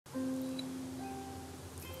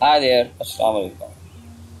Hi there, Assalamu alaikum.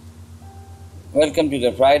 Welcome to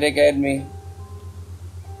the Pride Academy,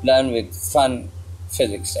 Learn with Fun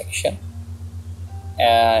Physics section.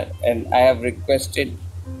 And I have requested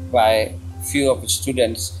by few of the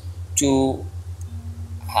students to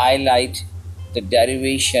highlight the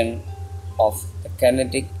derivation of the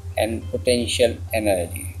kinetic and potential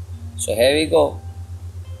energy. So here we go.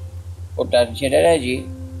 Potential energy.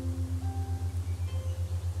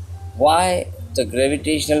 Why the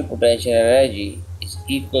gravitational potential energy is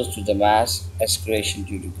equal to the mass acceleration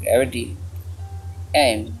due to gravity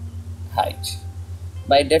and height.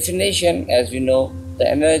 By definition, as we know, the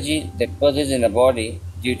energy that possesses in a body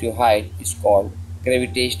due to height is called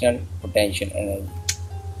gravitational potential energy.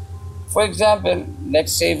 For example,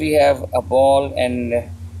 let's say we have a ball and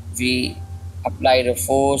we applied a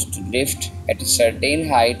force to lift at a certain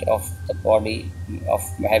height of the body of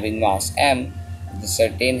having mass m, the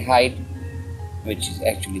certain height which is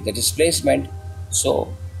actually the displacement.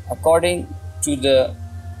 So according to the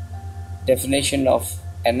definition of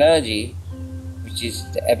energy, which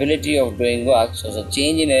is the ability of doing work, so the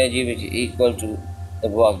change in energy which is equal to the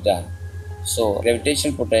work done. So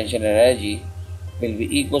gravitational potential energy will be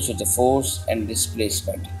equal to the force and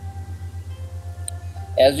displacement.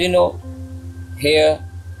 As we know, here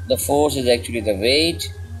the force is actually the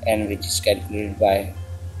weight, and which is calculated by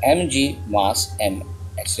mg, mass, and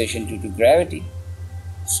acceleration due to gravity.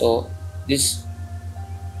 So this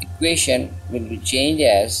equation will be changed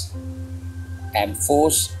as m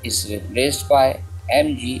force is replaced by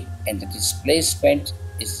mg and the displacement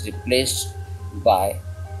is replaced by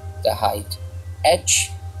the height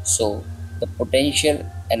h. So the potential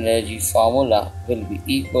energy formula will be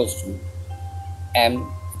equal to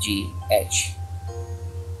mgh.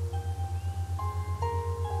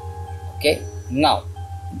 Okay, now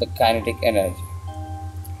the kinetic energy.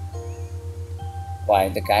 Why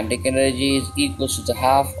the kinetic energy is equal to the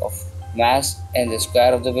half of mass and the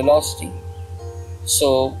square of the velocity.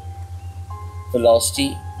 So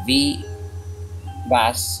velocity v,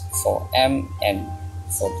 mass for m, and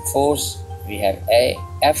for the force we have a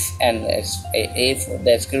f, and a for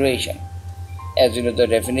the acceleration. As you know, the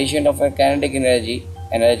definition of a kinetic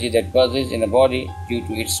energy that possesses in a body due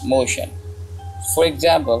to its motion. For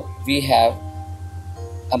example, we have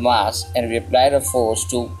a mass and we apply a force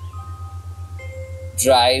to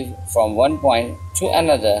drive from one point to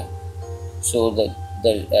another. So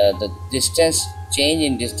the distance, change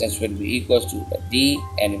in distance, will be equal to d,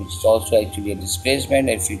 and which is also actually a displacement.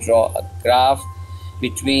 If you draw a graph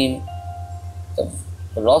between the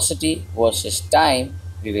velocity versus time,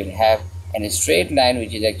 we will have a straight line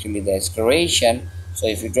which is actually the acceleration. So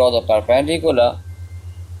if you draw the perpendicular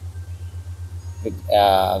with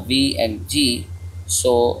v and g,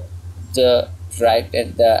 so the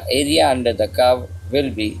area under the curve will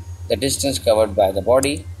be the distance covered by the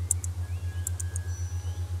body,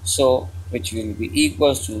 so which will be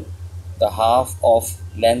equal to the half of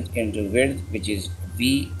length into width, which is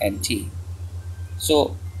v and t.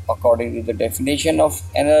 So according to the definition of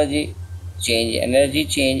energy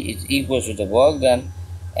change is equal to the work done,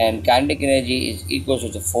 and kinetic energy is equal to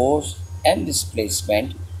the force and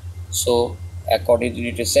displacement. So according to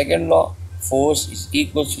Newton's second law, force is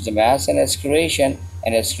equal to the mass and acceleration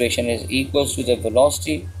is equal to the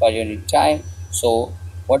velocity per unit time. So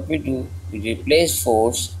what we do, we replace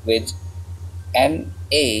force with ma,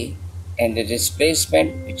 and the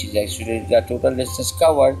displacement, which is actually the total distance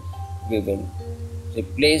covered, we will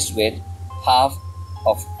replace with half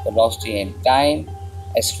of velocity and time.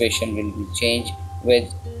 Acceleration will be changed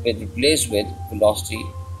with replaced with velocity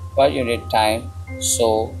per unit time.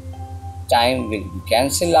 So time will be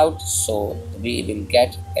cancelled out, so we will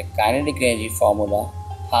get a kinetic energy formula,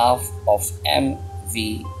 half of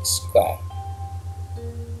mv square.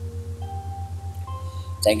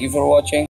 Thank you for watching.